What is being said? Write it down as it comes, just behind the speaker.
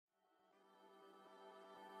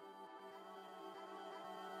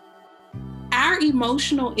our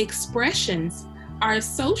emotional expressions are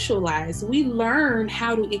socialized. We learn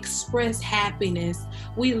how to express happiness.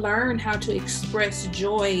 We learn how to express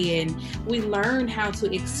joy, and we learn how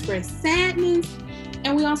to express sadness.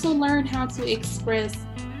 And we also learn how to express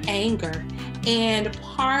anger. And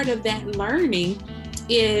part of that learning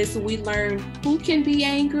is we learn who can be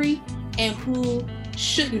angry and who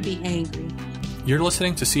shouldn't be angry. You're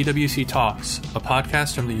listening to CWC Talks, a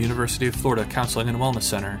podcast from the University of Florida Counseling and Wellness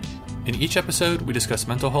Center. In each episode, we discuss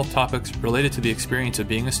mental health topics related to the experience of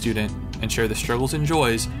being a student and share the struggles and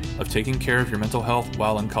joys of taking care of your mental health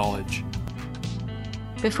while in college.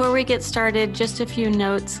 Before we get started, just a few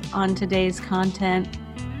notes on today's content.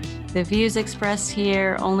 The views expressed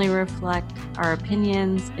here only reflect our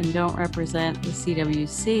opinions and don't represent the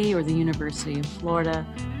CWC or the University of Florida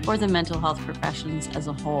or the mental health professions as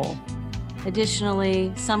a whole.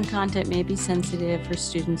 Additionally, some content may be sensitive for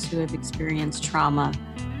students who have experienced trauma.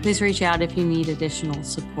 Please reach out if you need additional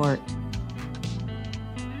support.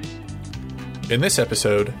 In this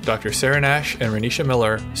episode, Dr. Sarah Nash and Renisha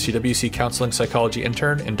Miller, CWC Counseling Psychology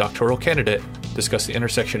intern and doctoral candidate, discuss the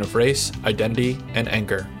intersection of race, identity, and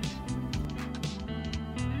anger.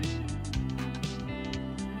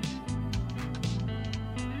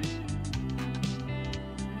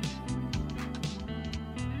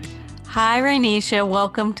 Hi, Renisha.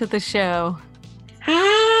 Welcome to the show.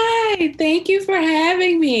 Hi, thank you for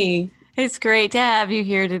having me. It's great to have you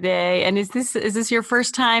here today. And is this your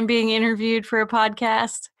first time being interviewed for a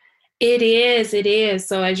podcast? It is.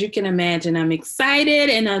 So as you can imagine, I'm excited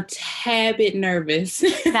and a tad bit nervous.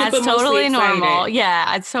 That's totally normal.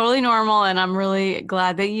 Yeah, it's totally normal. And I'm really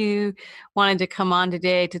glad that you wanted to come on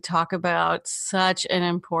today to talk about such an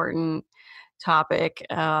important topic,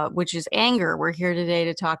 which is anger. We're here today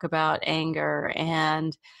to talk about anger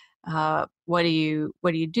and what do you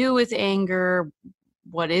do with anger?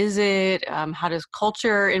 What is it? How does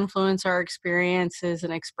culture influence our experiences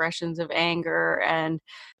and expressions of anger, and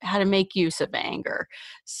how to make use of anger?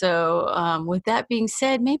 So with that being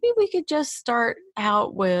said, maybe we could just start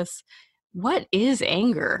out with, what is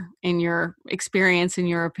anger in your experience, in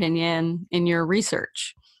your opinion, in your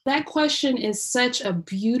research? That question is such a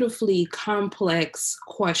beautifully complex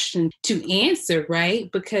question to answer,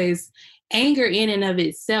 right? Because anger in and of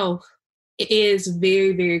itself is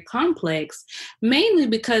very, very complex, mainly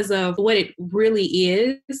because of what it really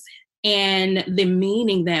is and the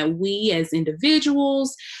meaning that we as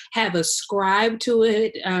individuals have ascribed to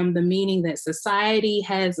it, the meaning that society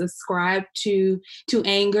has ascribed to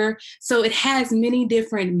anger. So it has many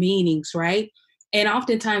different meanings, right? And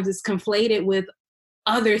oftentimes it's conflated with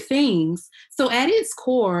other things. So at its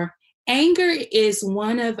core, anger is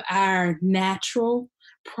one of our natural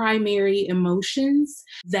primary emotions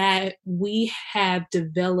that we have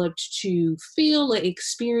developed to feel or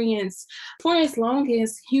experience for as long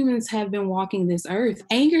as humans have been walking this earth.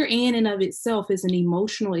 Anger in and of itself is an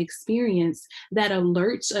emotional experience that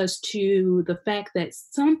alerts us to the fact that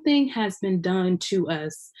something has been done to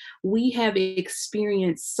us. We have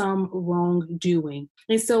experienced some wrongdoing.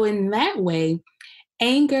 And so in that way,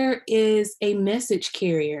 anger is a message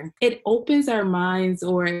carrier. It opens our minds,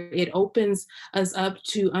 or it opens us up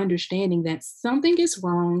to understanding that something is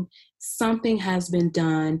wrong, something has been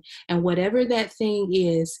done, and whatever that thing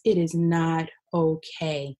is, it is not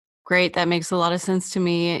okay. Great. That makes a lot of sense to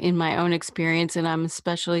me in my own experience. And I'm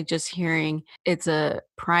especially just hearing it's a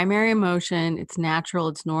primary emotion. It's natural.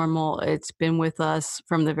 It's normal. It's been with us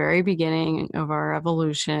from the very beginning of our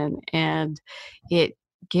evolution. And it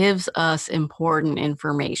gives us important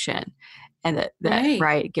information, and that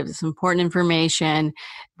right gives us important information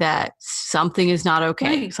that something is not okay.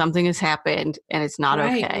 Right. Something has happened and it's not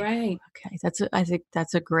okay. Right. Okay. I think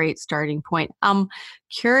that's a great starting point. I'm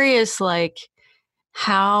curious,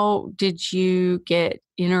 how did you get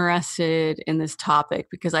interested in this topic?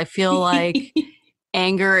 Because I feel like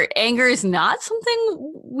anger is not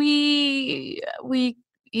something we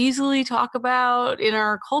easily talk about in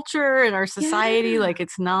our culture, in our society. Yeah.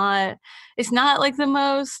 It's not like the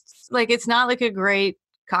most, it's not like a great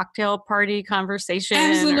cocktail party conversation.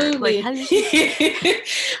 Absolutely.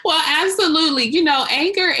 Well, absolutely.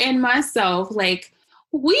 Anger and myself,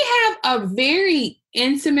 we have a very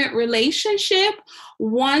intimate relationship,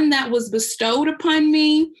 one that was bestowed upon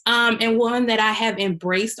me, and one that I have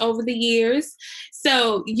embraced over the years.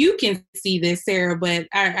 So you can see this, Sarah, but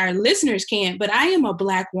our listeners can't. But I am a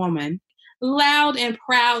Black woman, loud and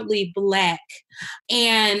proudly Black.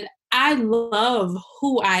 And I love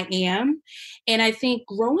who I am. And I think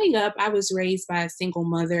growing up, I was raised by a single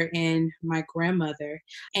mother and my grandmother,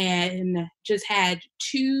 and just had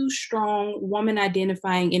two strong woman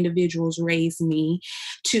identifying individuals raise me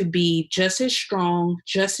to be just as strong,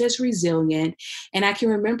 just as resilient. And I can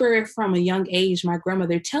remember from a young age, my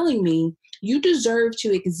grandmother telling me, you deserve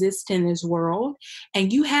to exist in this world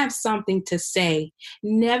and you have something to say.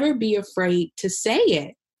 Never be afraid to say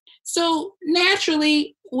it. So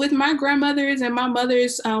naturally, with my grandmother's and my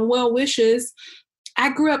mother's well wishes, I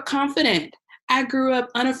grew up confident. I grew up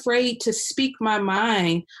unafraid to speak my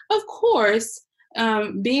mind. Of course,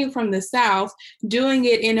 being from the South, doing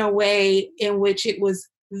it in a way in which it was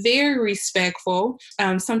very respectful.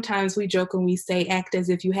 Sometimes we joke and we say, act as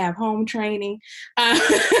if you have home training.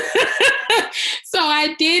 So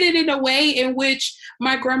I did it in a way in which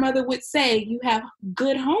my grandmother would say, you have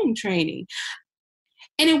good home training.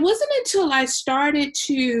 And it wasn't until I started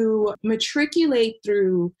to matriculate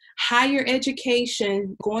through higher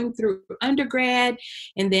education, going through undergrad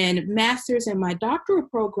and then master's and my doctoral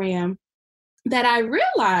program, that I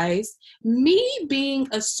realized me being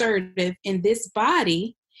assertive in this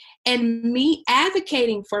body and me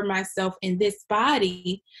advocating for myself in this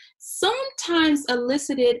body sometimes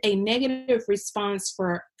elicited a negative response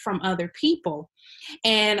from other people,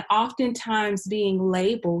 and oftentimes being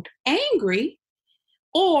labeled angry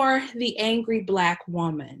or the angry Black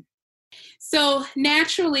woman. So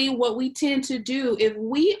naturally, what we tend to do, if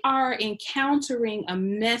we are encountering a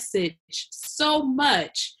message so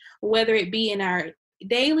much, whether it be in our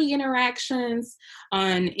daily interactions,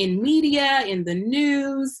 in media, in the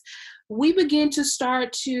news, we begin to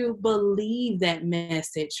start to believe that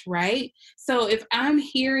message, right? So if I'm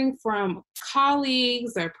hearing from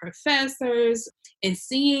colleagues or professors and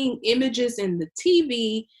seeing images in the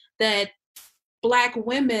TV that Black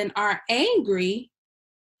women are angry,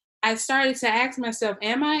 I started to ask myself,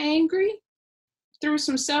 am I angry? Through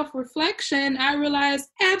some self-reflection, I realized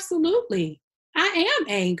absolutely, I am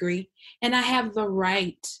angry and I have the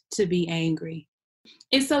right to be angry.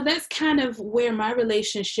 And so that's kind of where my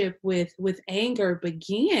relationship with anger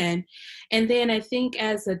began. And then I think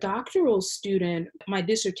as a doctoral student, my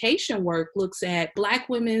dissertation work looks at Black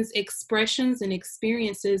women's expressions and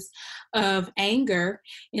experiences of anger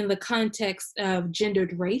in the context of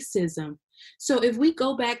gendered racism. So if we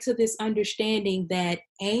go back to this understanding that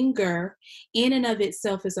anger in and of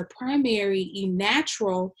itself is a primary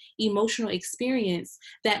natural emotional experience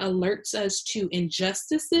that alerts us to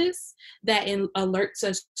injustices, that alerts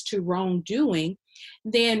us to wrongdoing,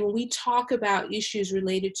 then when we talk about issues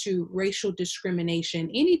related to racial discrimination,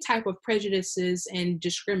 any type of prejudices and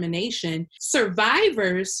discrimination,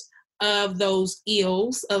 survivors of those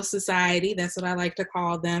ills of society, that's what I like to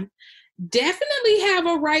call them, definitely have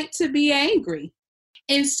a right to be angry.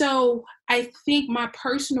 And so I think my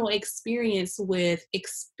personal experience with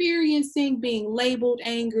experiencing being labeled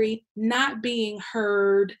angry, not being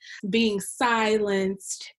heard, being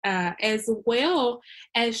silenced, as well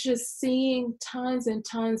as just seeing tons and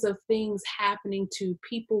tons of things happening to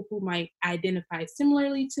people who might identify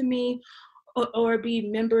similarly to me, or be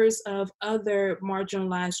members of other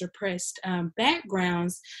marginalized, oppressed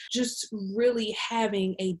backgrounds, just really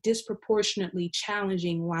having a disproportionately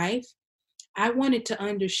challenging life. I wanted to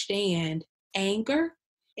understand anger,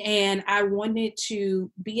 and I wanted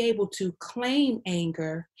to be able to claim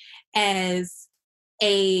anger as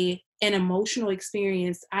an emotional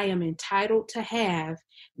experience I am entitled to have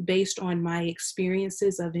based on my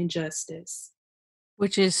experiences of injustice.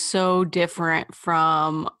 Which is so different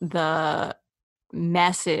from the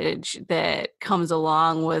message that comes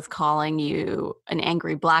along with calling you an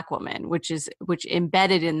angry Black woman, which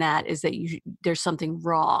embedded in that is that there's something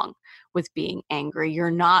wrong with being angry.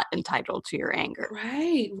 You're not entitled to your anger.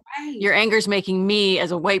 Right. Your anger is making me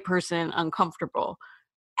as a white person uncomfortable.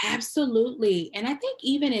 Absolutely. And I think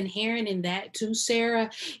even inherent in that too, Sarah,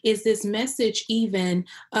 is this message even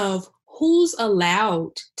of who's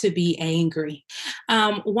allowed to be angry.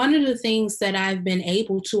 One of the things that I've been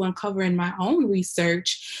able to uncover in my own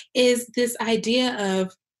research is this idea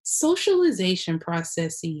of socialization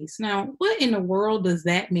processes. Now, what in the world does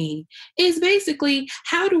that mean? It's basically,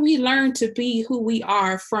 how do we learn to be who we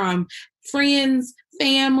are from friends,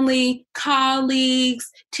 family,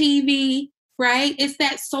 colleagues, TV, right? It's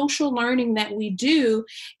that social learning that we do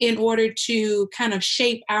in order to kind of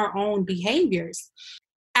shape our own behaviors.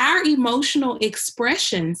 Our emotional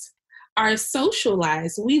expressions are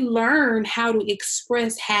socialized. We learn how to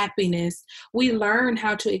express happiness. We learn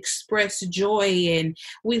how to express joy, and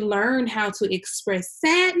we learn how to express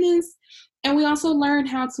sadness. And we also learn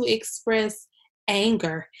how to express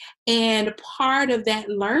anger. And part of that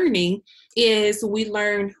learning is we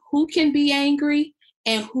learn who can be angry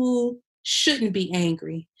and who shouldn't be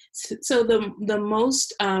angry. So the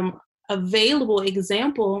most available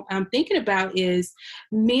example I'm thinking about is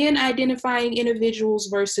men identifying individuals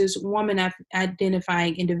versus woman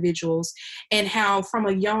identifying individuals, and how from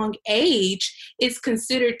a young age it's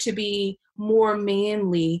considered to be more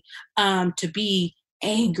manly to be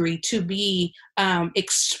angry, to be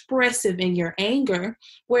expressive in your anger,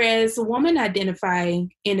 whereas woman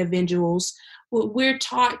identifying individuals, we're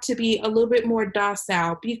taught to be a little bit more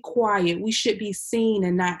docile, be quiet, we should be seen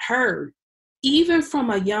and not heard. Even from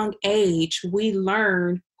a young age, we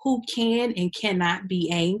learn who can and cannot be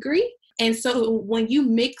angry. And so when you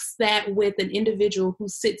mix that with an individual who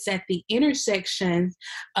sits at the intersection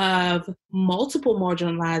of multiple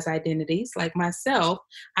marginalized identities, like myself,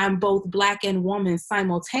 I'm both Black and woman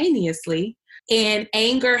simultaneously. And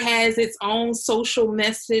anger has its own social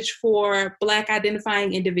message for Black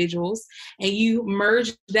identifying individuals. And you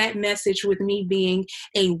merge that message with me being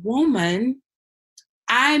a woman,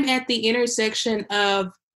 I'm at the intersection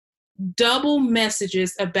of double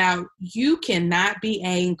messages about you cannot be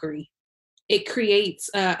angry. It creates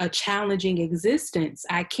a challenging existence.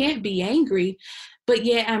 I can't be angry, but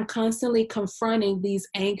yet I'm constantly confronting these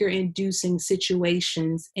anger-inducing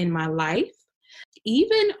situations in my life.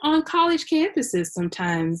 Even on college campuses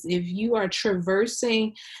sometimes, if you are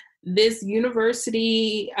traversing this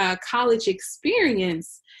university college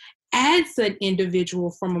experience as an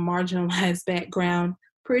individual from a marginalized background,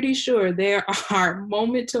 pretty sure there are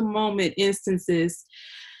moment-to-moment instances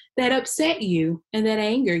that upset you and that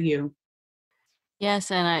anger you.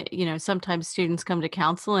 Yes, and sometimes students come to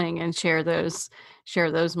counseling and share those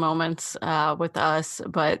moments with us,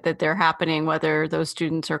 but that they're happening whether those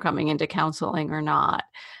students are coming into counseling or not.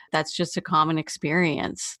 That's just a common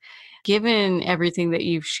experience. Given everything that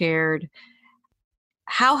you've shared,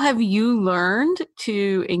 how have you learned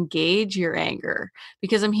to engage your anger?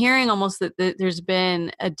 Because I'm hearing almost that there's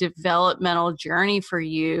been a developmental journey for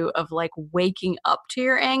you of like waking up to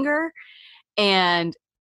your anger and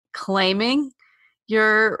claiming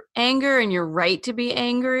your anger and your right to be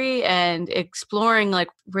angry, and exploring like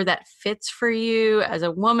where that fits for you as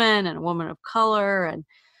a woman and a woman of color, and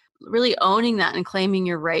really owning that and claiming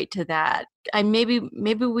your right to that. Maybe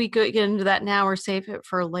we could get into that now or save it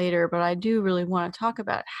for later, but I do really want to talk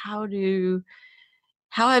about how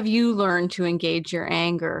have you learned to engage your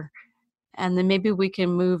anger? And then maybe we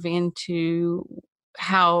can move into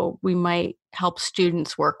how we might help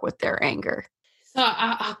students work with their anger. So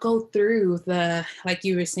I'll go through like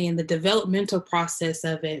you were saying, the developmental process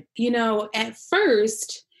of it. At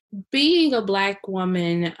first, being a Black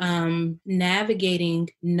woman, navigating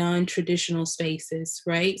non-traditional spaces,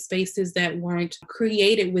 right? Spaces that weren't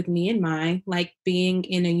created with me in mind, like being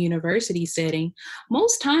in a university setting.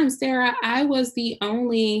 Most times, Sarah, I was the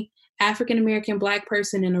only African-American Black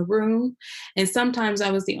person in a room. And sometimes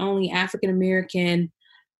I was the only African-American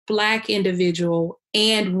Black individual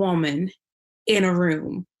and woman in a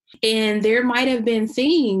room. And there might have been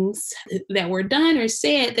things that were done or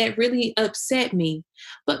said that really upset me.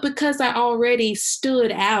 But because I already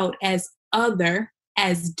stood out as other,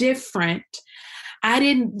 as different, I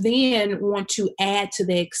didn't then want to add to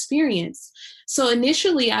the experience. So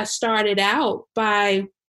initially, I started out by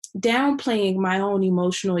downplaying my own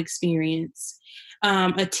emotional experience,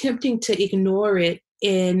 attempting to ignore it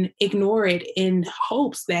in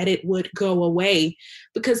hopes that it would go away,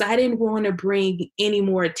 because I didn't want to bring any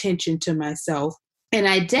more attention to myself. And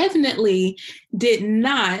I definitely did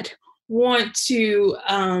not want to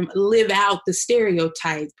live out the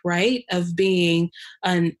stereotype, right, of being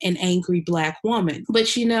an angry Black woman.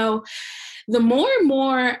 But, the more and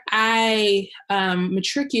more I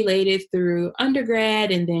matriculated through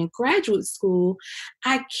undergrad and then graduate school,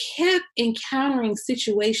 I kept encountering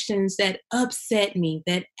situations that upset me,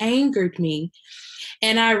 that angered me.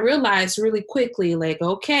 And I realized really quickly, like,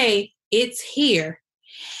 okay, it's here.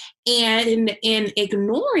 And in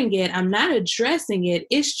ignoring it, I'm not addressing it.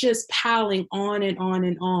 It's just piling on and on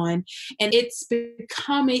and on. And it's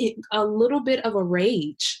becoming a little bit of a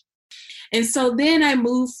rage. And so then I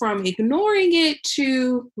moved from ignoring it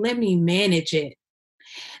to let me manage it.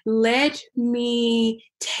 Let me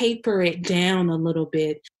taper it down a little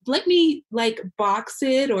bit. Let me box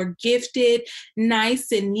it or gift it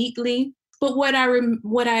nice and neatly. But what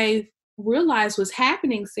I realized was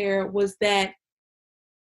happening, Sarah, was that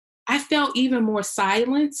I felt even more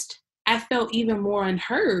silenced. I felt even more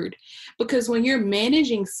unheard, because when you're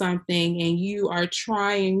managing something and you are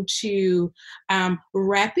trying to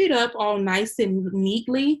wrap it up all nice and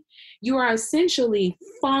neatly, you are essentially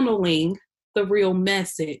funneling the real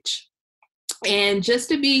message. And just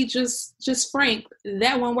to be just frank,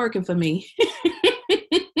 that wasn't working for me.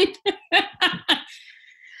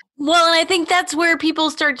 Well, and I think that's where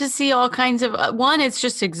people start to see all kinds of, one, it's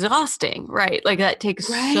just exhausting, right? Like that takes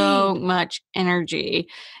so much energy.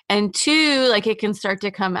 And two, like it can start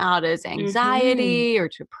to come out as anxiety or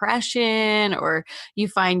depression, or you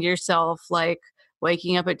find yourself like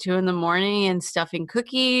waking up at 2 a.m. and stuffing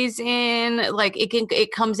cookies in. Like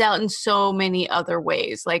it comes out in so many other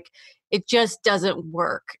ways. Like it just doesn't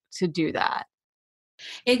work to do that.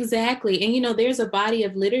 Exactly. And, there's a body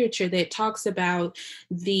of literature that talks about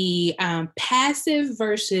the passive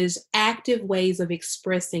versus active ways of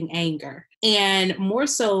expressing anger. And more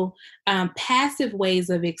so, passive ways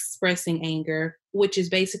of expressing anger, which is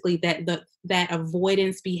basically that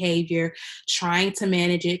avoidance behavior, trying to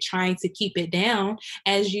manage it, trying to keep it down,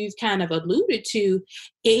 as you've kind of alluded to,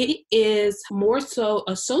 it is more so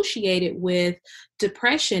associated with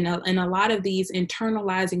depression and a lot of these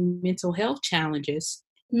internalizing mental health challenges.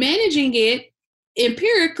 Managing it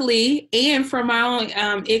empirically and from my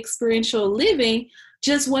own experiential living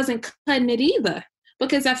just wasn't cutting it either,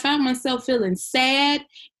 because I found myself feeling sad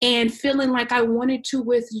and feeling like I wanted to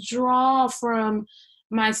withdraw from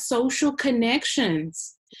my social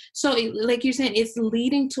connections. So like you're saying, it's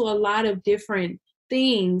leading to a lot of different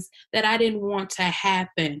things that I didn't want to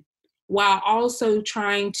happen, while also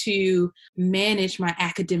trying to manage my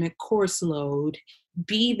academic course load,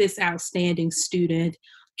 be this outstanding student,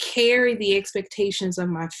 carry the expectations of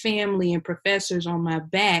my family and professors on my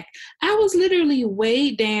back. I was literally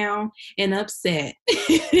weighed down and upset.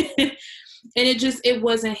 And it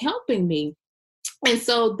wasn't helping me. And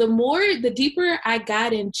so the deeper I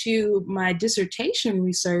got into my dissertation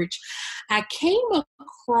research, I came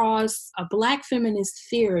across a Black feminist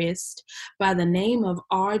theorist by the name of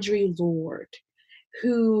Audre Lorde,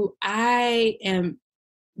 who I am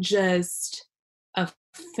just a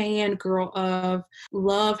fangirl of,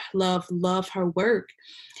 love her work.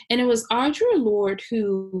 And it was Audre Lorde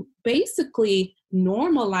who basically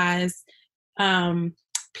normalized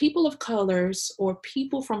people of colors or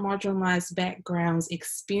people from marginalized backgrounds'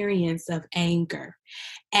 experience of anger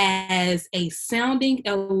as a sounding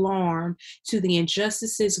alarm to the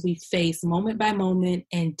injustices we face moment by moment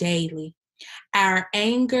and daily. Our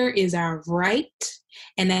anger is our right,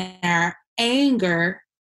 and our anger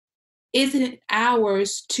isn't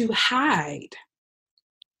ours to hide.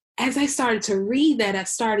 As I started to read that, I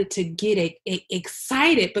started to get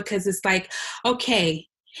excited, because it's like, okay,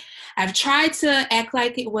 I've tried to act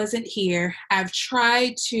like it wasn't here. I've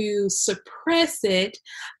tried to suppress it.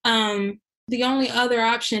 The only other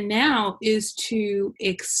option now is to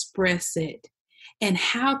express it. And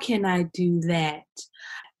how can I do that?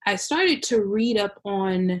 I started to read up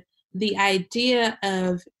on the idea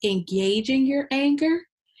of engaging your anger,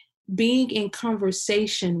 being in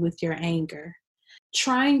conversation with your anger,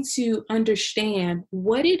 trying to understand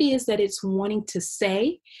what it is that it's wanting to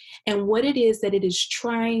say and what it is that it is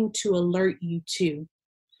trying to alert you to.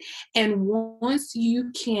 And once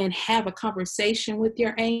you can have a conversation with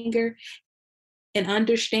your anger and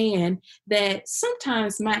understand that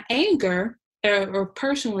sometimes my anger, or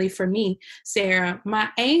personally for me, Sarah, my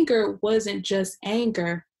anger wasn't just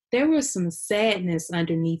anger. There was some sadness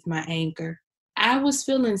underneath my anger. I was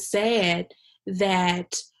feeling sad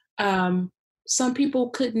that some people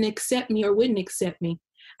couldn't accept me or wouldn't accept me.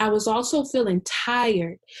 I was also feeling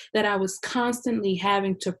tired that I was constantly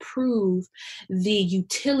having to prove the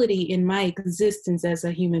utility in my existence as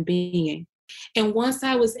a human being. And once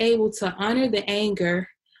I was able to honor the anger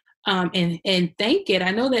and thank it,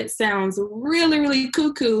 I know that sounds really, really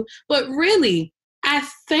cuckoo, but really, I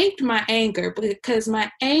thanked my anger, because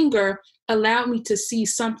my anger allowed me to see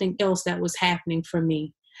something else that was happening for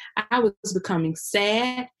me. I was becoming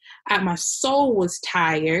sad. My soul was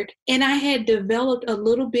tired, and I had developed a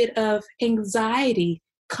little bit of anxiety,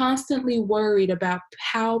 constantly worried about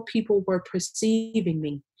how people were perceiving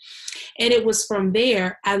me. And it was from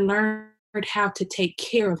there I learned how to take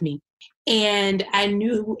care of me. And I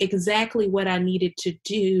knew exactly what I needed to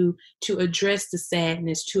do to address the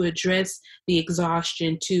sadness, to address the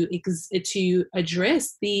exhaustion, to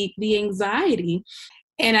address the anxiety.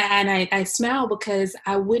 And I smile, because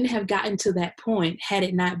I wouldn't have gotten to that point had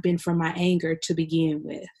it not been for my anger to begin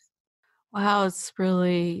with. Wow, it's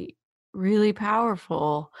really, really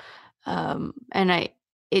powerful. And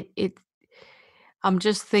I'm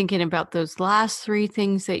just thinking about those last three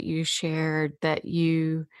things that you shared, that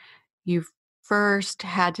you first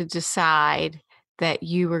had to decide that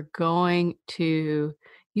you were going to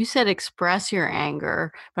you said express your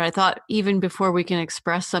anger, but I thought even before we can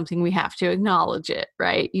express something, we have to acknowledge it,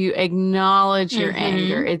 right? You acknowledge your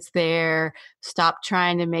anger. It's there. Stop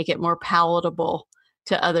trying to make it more palatable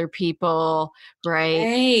to other people,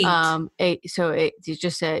 right? So it's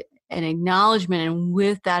just an acknowledgement, and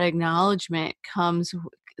with that acknowledgement comes,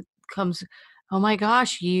 oh my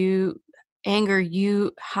gosh, anger,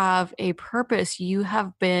 you have a purpose. You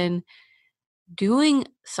have been doing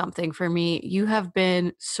something for me. You have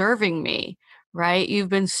been serving me, right? You've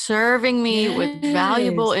been serving me with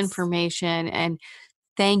valuable information, and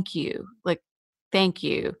thank you. Like, thank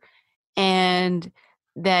you. And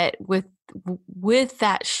that with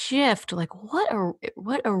that shift, like what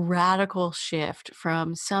a radical shift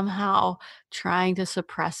from somehow trying to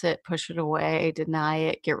suppress it, push it away, deny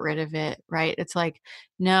it, get rid of it, right? It's like,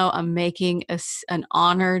 no, I'm making an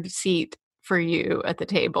honored seat for you at the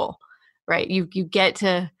table, right? You get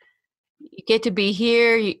to be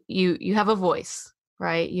here. You have a voice,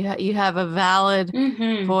 right? You have a valid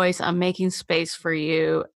voice. I'm making space for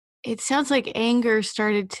you. It sounds like anger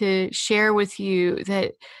started to share with you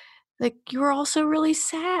that, like, you were also really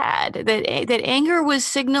sad, that anger was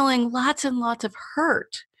signaling lots and lots of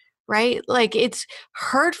hurt, right? Like, it's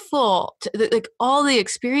hurtful like all the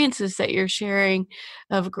experiences that you're sharing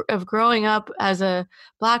of growing up as a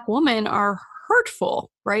Black woman are hurtful,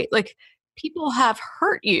 right? Like, people have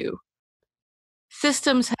hurt you.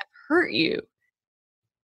 Systems have hurt you.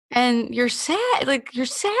 And you're sad. Like, you're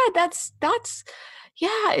sad. That's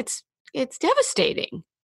yeah, it's devastating.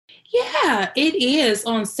 Yeah, it is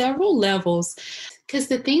on several levels. Because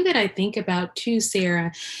the thing that I think about too,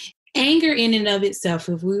 Sarah, anger in and of itself,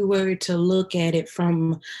 if we were to look at it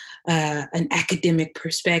from an academic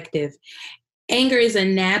perspective, anger is a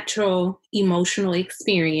natural emotional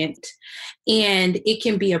experience, and it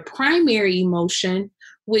can be a primary emotion,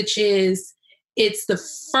 which is it's the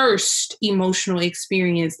first emotional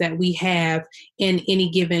experience that we have in any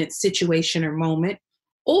given situation or moment.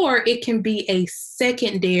 Or it can be a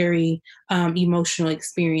secondary emotional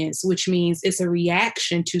experience, which means it's a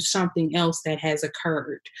reaction to something else that has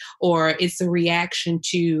occurred, or it's a reaction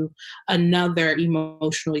to another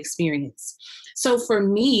emotional experience. So for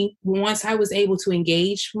me, once I was able to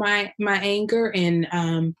engage my anger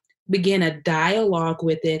and begin a dialogue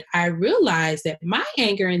with it, I realized that my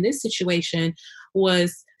anger in this situation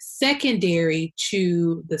was secondary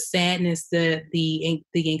to the sadness, the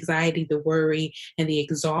anxiety, the worry, and the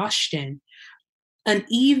exhaustion. An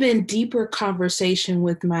even deeper conversation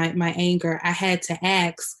with my anger, I had to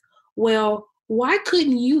ask, well, why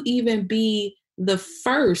couldn't you even be the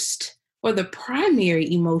first or the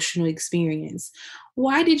primary emotional experience?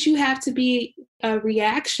 Why did you have to be a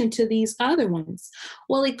reaction to these other ones?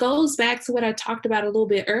 Well, it goes back to what I talked about a little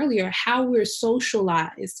bit earlier, how we're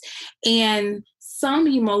socialized. And some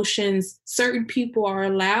emotions, certain people are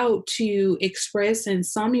allowed to express, and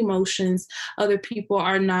some emotions, other people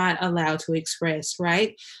are not allowed to express,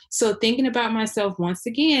 right? So thinking about myself once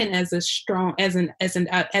again as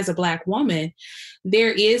a Black woman,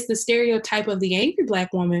 there is the stereotype of the angry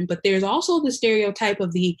Black woman, but there's also the stereotype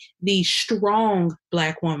of the strong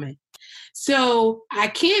Black woman. So I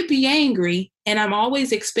can't be angry, and I'm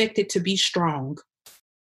always expected to be strong.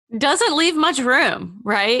 Doesn't leave much room,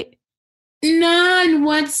 right? None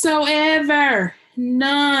whatsoever.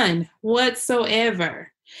 None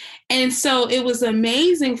whatsoever. And so it was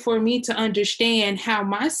amazing for me to understand how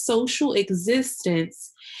my social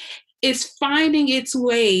existence is finding its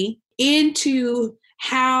way into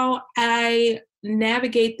how I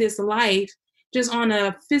navigate this life, just on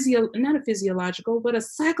a not a physiological, but a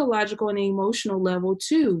psychological and emotional level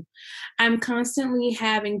too. I'm constantly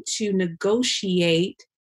having to negotiate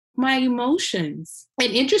my emotions.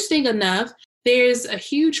 And interesting enough, there's a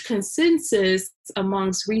huge consensus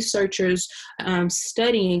amongst researchers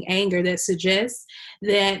studying anger that suggests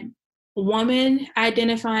that woman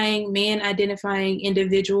identifying, man identifying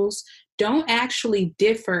individuals don't actually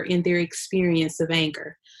differ in their experience of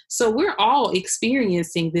anger. So we're all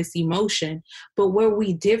experiencing this emotion, but where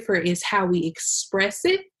we differ is how we express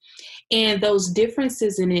it. And those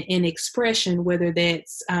differences in expression, whether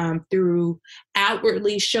that's through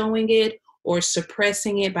outwardly showing it or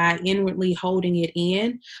suppressing it by inwardly holding it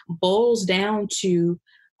in, boils down to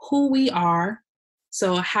who we are,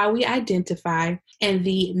 so how we identify, and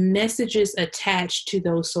the messages attached to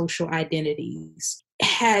those social identities. It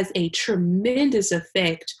has a tremendous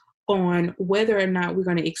effect on whether or not we're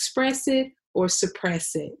going to express it or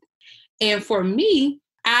suppress it. And for me,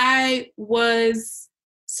 I was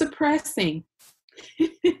suppressing,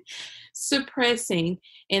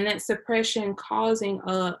 and that suppression causing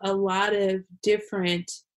a lot of different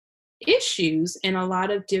issues and a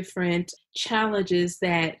lot of different challenges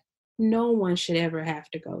that no one should ever have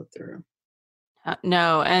to go through.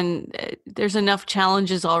 No, and there's enough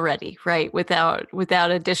challenges already, right? Without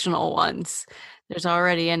additional ones, there's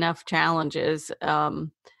already enough challenges. So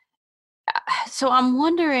I'm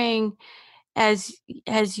wondering, as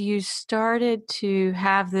you started to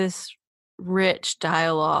have this rich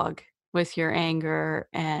dialogue with your anger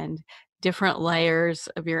and different layers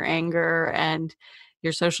of your anger and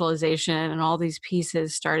your socialization and all these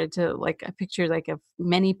pieces started to, like, I picture like a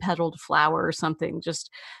many petaled flower or something just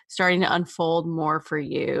starting to unfold more for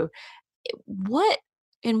you. What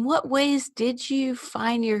In what ways did you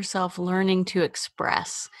find yourself learning to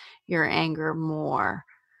express your anger more?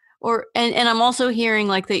 Or and I'm also hearing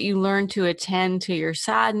like that you learn to attend to your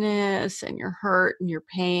sadness and your hurt and your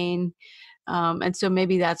pain. And so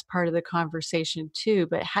maybe that's part of the conversation too.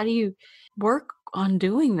 But how do you work on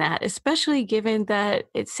doing that, especially given that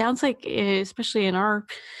it sounds like, especially in our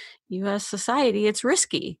US society, it's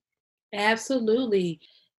risky? Absolutely.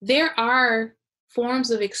 There are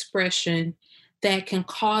forms of expression that can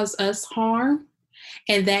cause us harm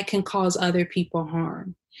and that can cause other people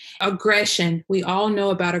harm. Aggression, we all know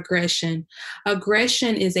about aggression.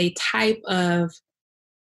 Aggression is a type of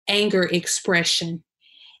anger expression.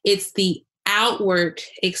 It's the outward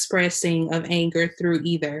expressing of anger through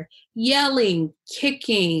either yelling,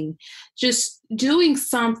 kicking, just doing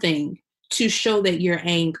something to show that you're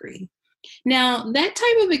angry. Now, that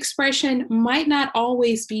type of expression might not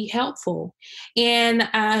always be helpful. And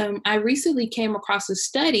I recently came across a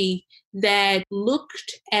study that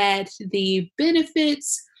looked at the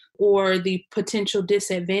benefits or the potential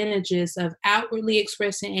disadvantages of outwardly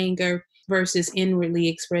expressing anger versus inwardly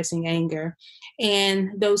expressing anger.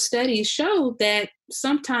 And those studies show that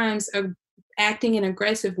sometimes acting in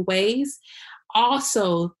aggressive ways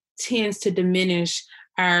also tends to diminish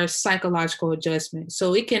our psychological adjustment.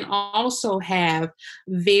 So it can also have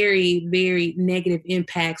very, very negative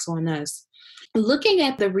impacts on us. Looking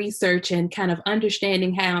at the research and kind of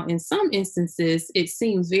understanding how, in some instances, it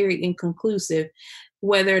seems very inconclusive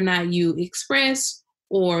whether or not you express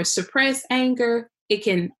or suppress anger, it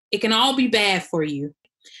can all be bad for you.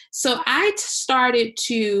 So I started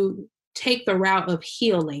to take the route of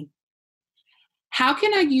healing. How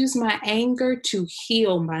can I use my anger to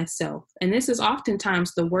heal myself? And this is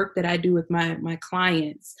oftentimes the work that I do with my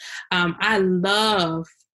clients. I love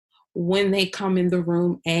when they come in the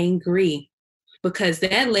room angry because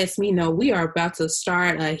that lets me know we are about to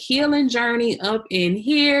start a healing journey up in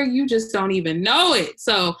here. You just don't even know it.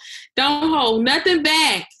 So don't hold nothing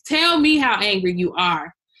back. Tell me how angry you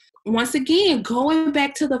are. Once again, going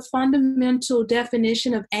back to the fundamental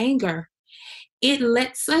definition of anger, it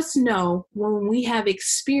lets us know when we have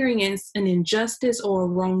experienced an injustice or a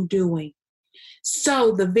wrongdoing.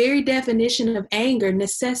 So the very definition of anger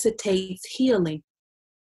necessitates healing.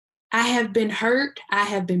 I have been hurt. I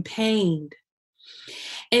have been pained.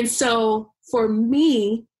 And so for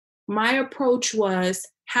me, my approach was,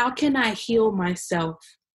 how can I heal myself?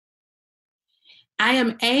 I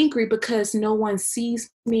am angry because no one sees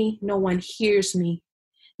me, no one hears me,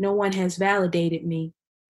 no one has validated me.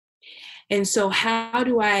 And so how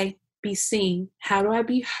do I be seen? How do I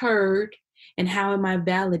be heard? And how am I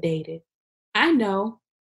validated? I know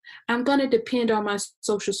I'm going to depend on my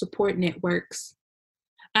social support networks.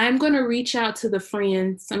 I'm going to reach out to the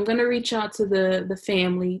friends. I'm going to reach out to the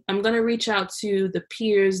family. I'm going to reach out to the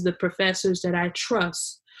peers, the professors that I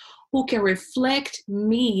trust, who can reflect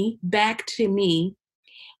me back to me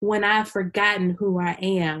when I've forgotten who I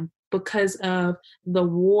am because of the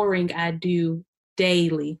warring I do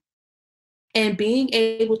daily. And being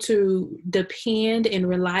able to depend and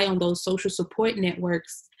rely on those social support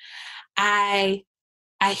networks, I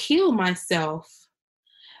heal myself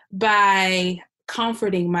by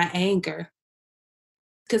comforting my anger.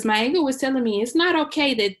 Because my anger was telling me it's not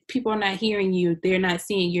okay that people are not hearing you, they're not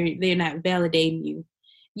seeing you, they're not validating you.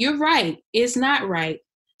 You're right, it's not right.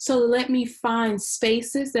 So let me find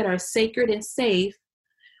spaces that are sacred and safe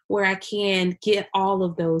where I can get all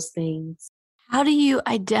of those things. How do you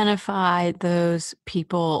identify those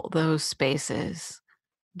people, those spaces,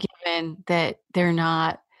 given that they're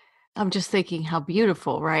not? I'm just thinking how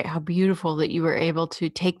beautiful, right? How beautiful that you were able to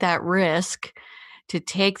take that risk, to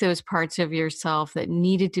take those parts of yourself that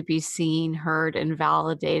needed to be seen, heard, and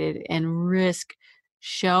validated, and risk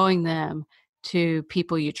showing them to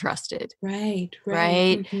people you trusted. Right.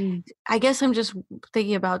 Right. Mm-hmm. I guess I'm just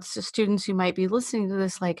thinking about students who might be listening to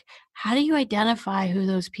this, like, how do you identify who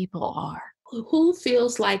those people are? Who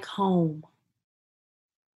feels like home?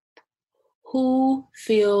 Who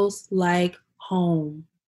feels like home?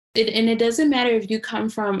 And it doesn't matter if you come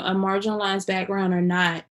from a marginalized background or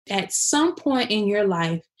not. At some point in your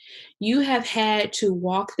life, you have had to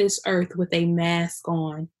walk this earth with a mask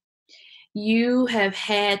on. You have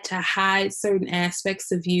had to hide certain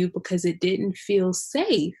aspects of you because it didn't feel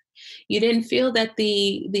safe. You didn't feel that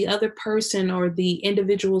the other person or the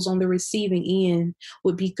individuals on the receiving end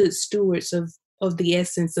would be good stewards of the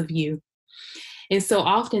essence of you. And so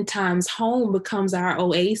oftentimes home becomes our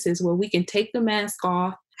oasis where we can take the mask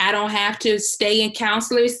off. I don't have to stay in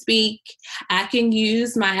counselor speak. I can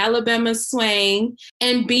use my Alabama swing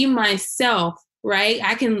and be myself, right?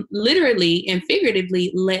 I can literally and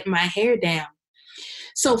figuratively let my hair down.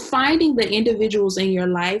 So finding the individuals in your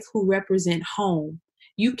life who represent home.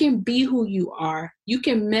 You can be who you are. You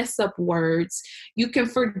can mess up words. You can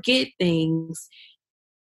forget things.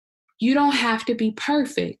 You don't have to be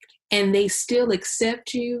perfect. And they still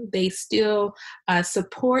accept you. They still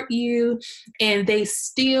support you. And they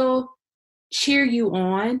still cheer you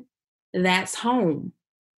on. That's home.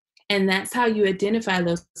 And that's how you identify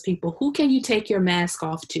those people. Who can you take your mask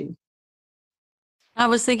off to? I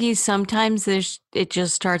was thinking sometimes it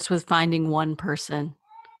just starts with finding one person,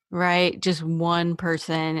 right? Just one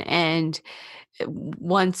person. And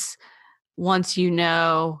once you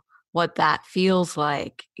know what that feels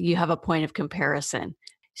like, you have a point of comparison.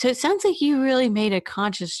 So it sounds like you really made a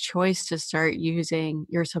conscious choice to start using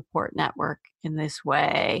your support network in this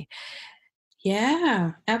way.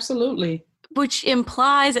 Yeah, absolutely. Which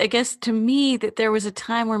implies, I guess, to me that there was a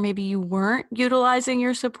time where maybe you weren't utilizing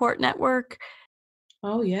your support network.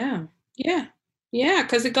 Oh, yeah. Yeah. Yeah,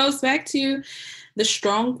 because it goes back to the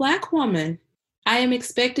strong Black woman. I am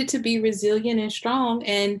expected to be resilient and strong,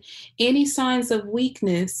 and any signs of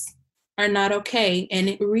weakness are not okay.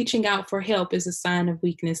 And reaching out for help is a sign of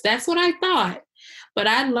weakness. That's what I thought. But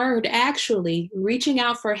I learned actually reaching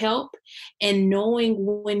out for help and knowing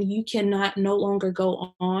when you cannot no longer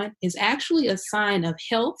go on is actually a sign of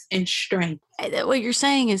health and strength. What you're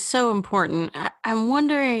saying is so important. I'm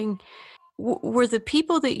wondering, were the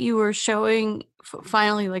people that you were showing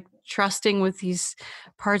finally like trusting with these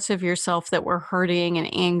parts of yourself that were hurting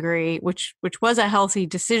and angry, which was a healthy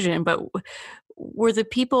decision, but were the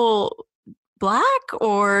people Black,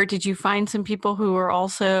 or did you find some people who were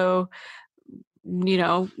also,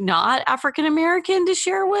 not African American to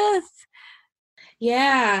share with?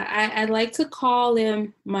 Yeah, I like to call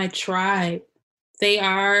them my tribe. They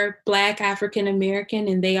are Black African American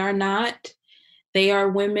and they are not. They are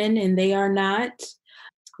women and they are not.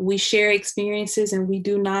 We share experiences and we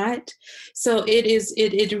do not. So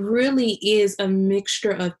it really is a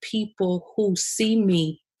mixture of people who see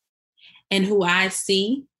me and who I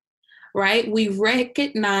see, right? We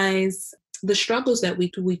recognize the struggles that we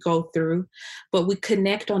go through, but we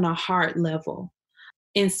connect on a heart level.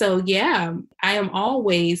 And so, yeah, I am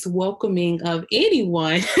always welcoming of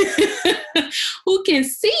anyone who can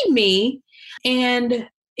see me and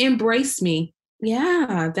embrace me.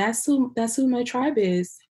 Yeah, that's who my tribe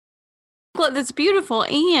is. Well, that's beautiful.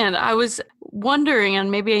 And I was wondering, and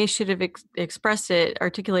maybe I should have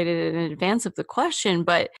articulated it in advance of the question,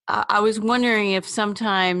 but I was wondering if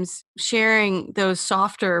sometimes sharing those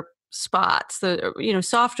softer spots,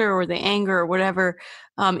 softer or the anger or whatever,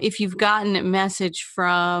 if you've gotten a message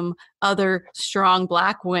from other strong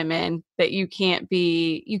Black women that you can't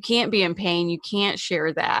be in pain, you can't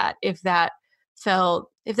share that, if that felt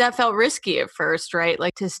risky at first, right?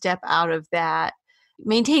 Like to step out of that,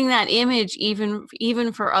 maintaining that image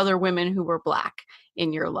even for other women who were Black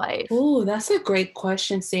in your life. Oh, that's a great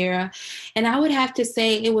question, Sarah. And I would have to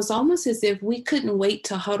say it was almost as if we couldn't wait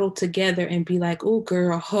to huddle together and be like, oh,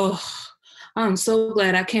 girl, I'm so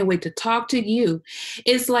glad. I can't wait to talk to you.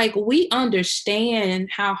 It's like we understand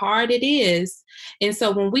how hard it is. And so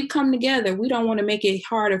when we come together, we don't want to make it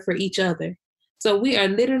harder for each other. So we are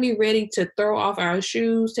literally ready to throw off our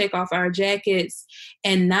shoes, take off our jackets,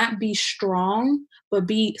 and not be strong, but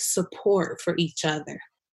be support for each other.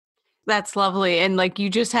 That's lovely. And like, you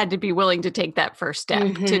just had to be willing to take that first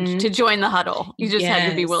step to join the huddle. You just had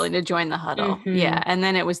to be willing to join the huddle. Yeah. And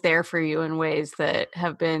then it was there for you in ways that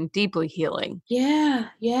have been deeply healing. Yeah.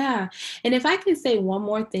 Yeah. And if I can say one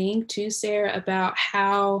more thing too, Sarah, about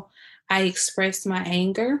how I express my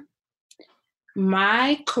anger,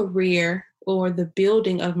 my career or the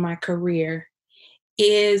building of my career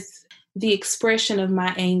is the expression of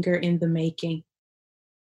my anger in the making.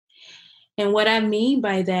 And what I mean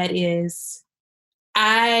by that is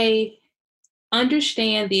I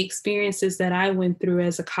understand the experiences that I went through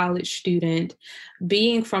as a college student,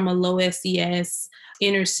 being from a low SES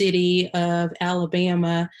inner city of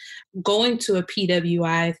Alabama, going to a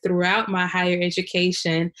PWI throughout my higher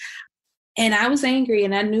education. And I was angry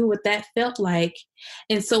and I knew what that felt like.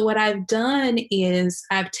 And so what I've done is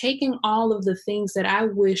I've taken all of the things that I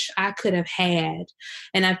wish I could have had,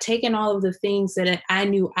 and I've taken all of the things that I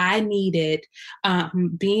knew I needed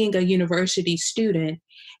being a university student,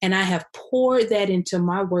 and I have poured that into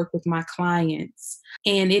my work with my clients.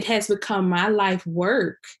 And it has become my life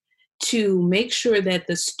work to make sure that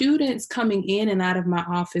the students coming in and out of my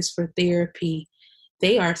office for therapy,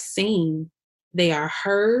 they are seen, they are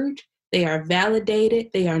heard, they are validated,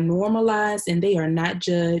 they are normalized, and they are not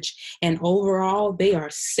judged. And overall, they are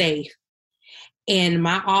safe. And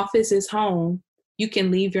my office is home. You can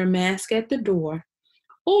leave your mask at the door,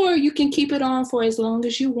 or you can keep it on for as long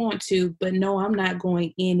as you want to, but no, I'm not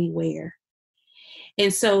going anywhere.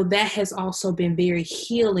 And so that has also been very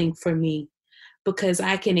healing for me, because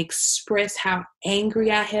I can express how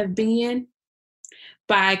angry I have been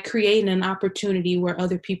by creating an opportunity where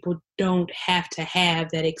other people don't have to have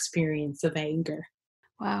that experience of anger.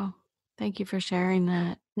 Wow. Thank you for sharing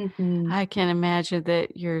that. Mm-hmm. I can imagine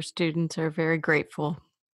that your students are very grateful.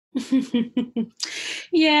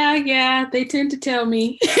 Yeah, they tend to tell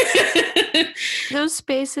me. Those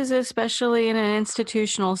spaces, especially in an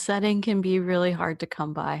institutional setting, can be really hard to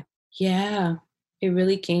come by. Yeah, it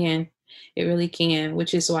really can. It really can,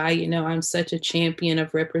 which is why, I'm such a champion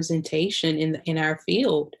of representation in our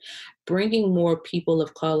field, bringing more people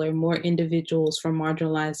of color, more individuals from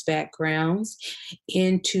marginalized backgrounds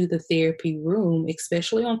into the therapy room,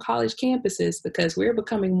 especially on college campuses, because we're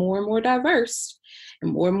becoming more and more diverse,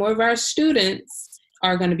 and more of our students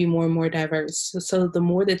are going to be more and more diverse. So the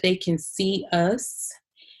more that they can see us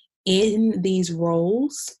in these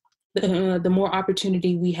roles, the more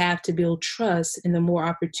opportunity we have to build trust, and the more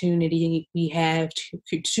opportunity we have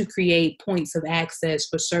to create points of access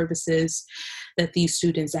for services that these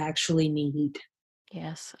students actually need.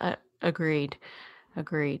 Yes, agreed. I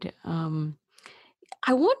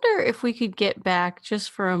wonder if we could get back just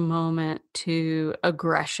for a moment to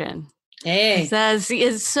aggression. Hey. That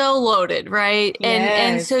is so loaded, right? Yes.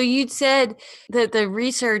 And so you'd said that the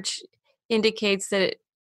research indicates that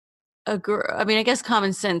I guess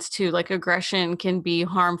common sense too, like aggression can be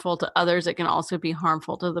harmful to others. It can also be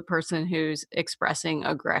harmful to the person who's expressing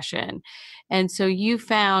aggression. And so you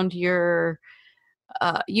found your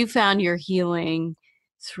healing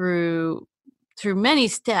through many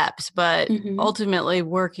steps, but ultimately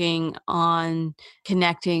working on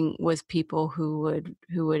connecting with people who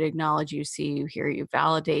would acknowledge you, see you, hear you,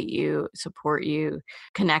 validate you, support you,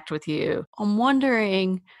 connect with you. I'm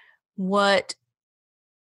wondering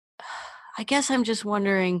I'm just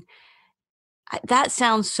wondering, that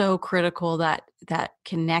sounds so critical, that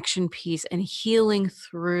connection piece and healing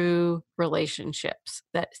through relationships,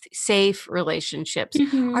 that safe relationships.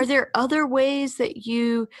 Are there other ways that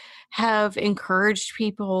you have encouraged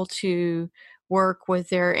people to work with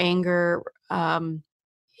their anger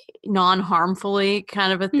non-harmfully,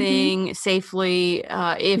 kind of a thing, safely,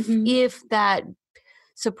 if that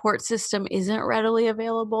support system isn't readily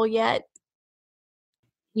available yet?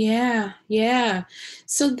 Yeah.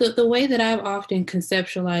 So the way that I've often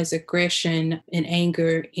conceptualized aggression and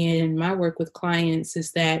anger in my work with clients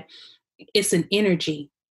is that it's an energy.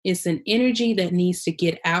 It's an energy that needs to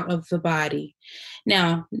get out of the body.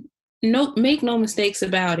 Now, make no mistakes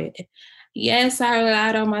about it. Yes, I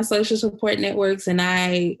relied on my social support networks, and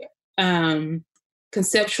I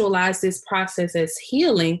conceptualize this process as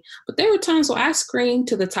healing, but there were times where I screamed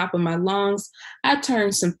to the top of my lungs. I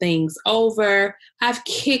turned some things over. I've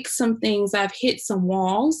kicked some things. I've hit some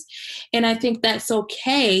walls. And I think that's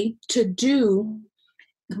okay to do,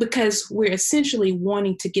 because we're essentially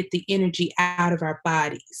wanting to get the energy out of our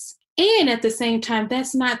bodies. And at the same time,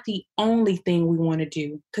 that's not the only thing we want to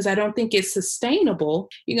do, because I don't think it's sustainable.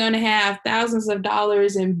 You're going to have thousands of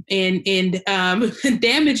dollars in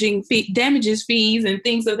damages fees and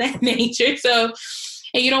things of that nature. So,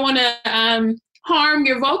 and you don't want to harm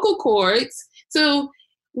your vocal cords. So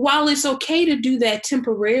while it's okay to do that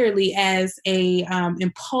temporarily as a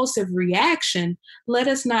impulsive reaction, let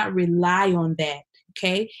us not rely on that.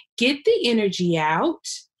 Okay, get the energy out,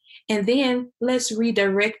 and then let's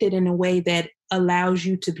redirect it in a way that allows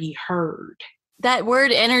you to be heard. That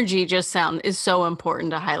word energy is so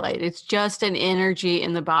important to highlight. It's just an energy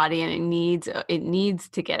in the body, and it needs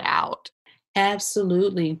to get out.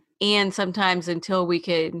 Absolutely. And sometimes until we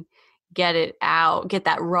can get it out, get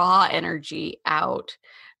that raw energy out,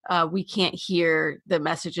 we can't hear the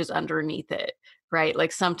messages underneath it, right?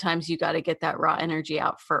 Like sometimes you got to get that raw energy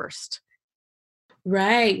out first.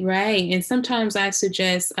 Right. And sometimes I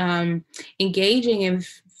suggest engaging in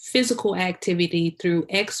physical activity, through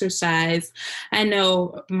exercise. I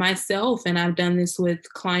know myself, and I've done this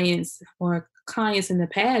with clients in the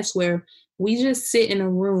past, where we just sit in a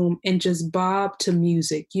room and just bob to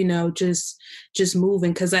music, just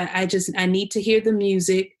moving. Cause I need to hear the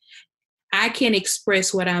music. I can't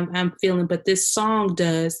express what I'm feeling, but this song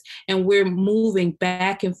does. And we're moving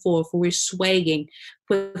back and forth. We're swaying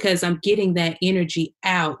because I'm getting that energy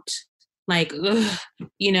out. Like,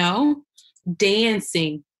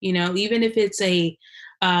 dancing, even if it's a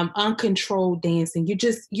uncontrolled dancing,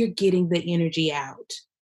 you're getting the energy out,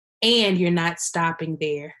 and you're not stopping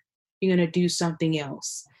there. You're going to do something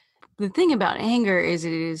else. The thing about anger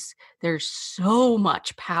is there's so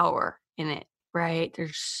much power in it, right?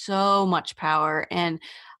 There's so much power. And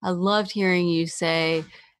I loved hearing you say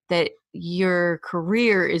that your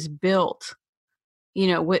career is built,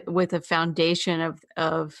 with a foundation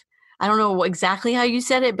of I don't know exactly how you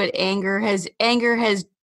said it, but anger has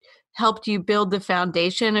helped you build the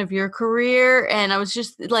foundation of your career. And I was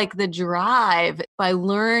just like, the drive by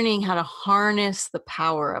learning how to harness the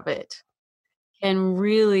power of it and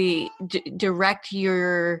really direct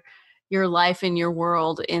your life and your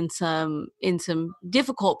world in some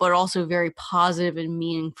difficult, but also very positive and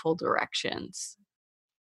meaningful directions.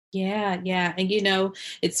 Yeah. And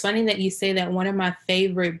it's funny that you say that. One of my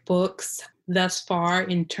favorite books thus far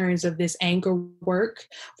in terms of this anger work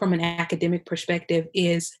from an academic perspective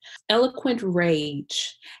is Eloquent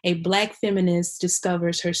Rage: A Black Feminist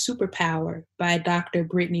Discovers Her Superpower by Dr.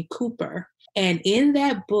 Brittany Cooper. And in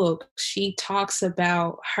that book, she talks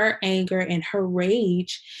about her anger and her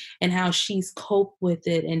rage and how she's coped with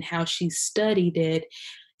it and how she's studied it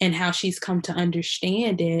and how she's come to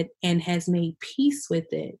understand it and has made peace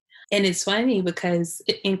with it. And it's funny because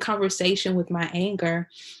in conversation with my anger,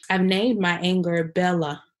 I've named my anger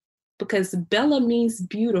Bella, because Bella means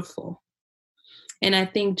beautiful. And I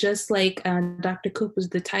think just like Dr. Cooper's,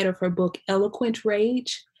 the title of her book, Eloquent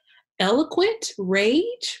Rage, eloquent,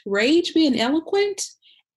 rage being eloquent,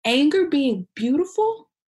 anger being beautiful,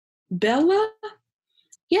 Bella.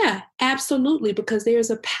 Yeah, absolutely, because there's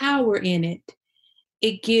a power in it.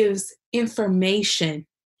 It gives information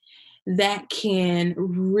that can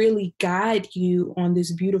really guide you on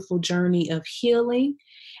this beautiful journey of healing,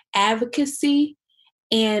 advocacy,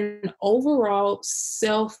 and overall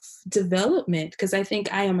self-development. Because I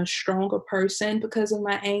think I am a stronger person because of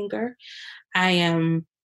my anger. I am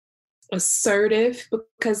assertive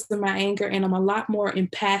because of my anger, and I'm a lot more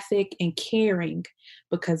empathic and caring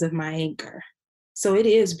because of my anger. So it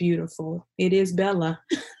is beautiful. It is Bella.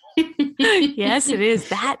 Yes, it is.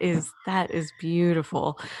 That is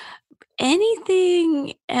beautiful.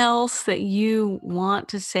 Anything else that you want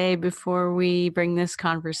to say before we bring this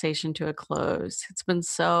conversation to a close? It's been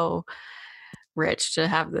so rich to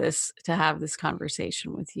have this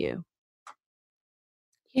conversation with you.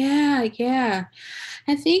 Yeah.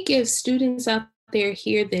 I think if students out there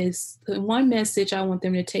hear this, the one message I want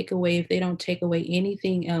them to take away, if they don't take away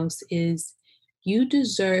anything else, is you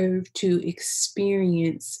deserve to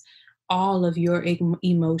experience all of your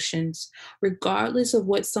emotions, regardless of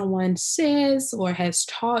what someone says or has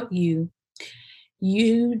taught you.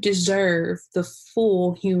 You deserve the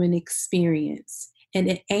full human experience,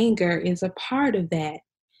 and anger is a part of that.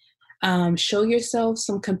 Show yourself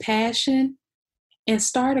some compassion and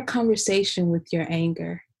start a conversation with your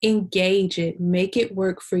anger. Engage it, make it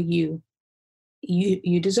work for you.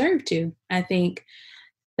 You deserve to. I think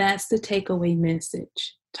that's the takeaway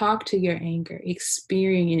message. Talk to your anger,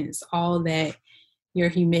 experience all that your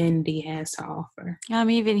humanity has to offer. I'm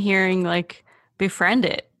even hearing like befriend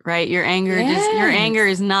it, right? Your anger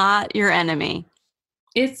is not your enemy.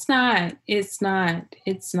 It's not.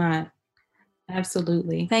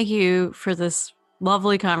 Absolutely. Thank you for this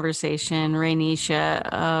lovely conversation, Rainisha.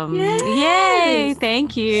 Yes. Yay!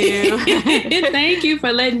 Thank you. Thank you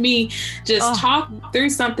for letting me just talk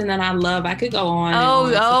through something that I love. I could go on.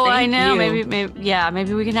 So I know. You.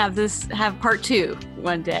 Maybe we can have part 2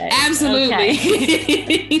 one day. Absolutely.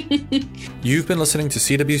 Okay. You've been listening to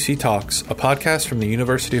CWC Talks, a podcast from the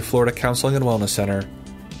University of Florida Counseling and Wellness Center.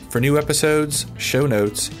 For new episodes, show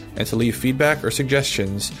notes, and to leave feedback or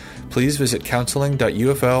suggestions, please visit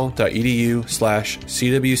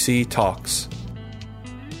counseling.ufl.edu/CWC Talks.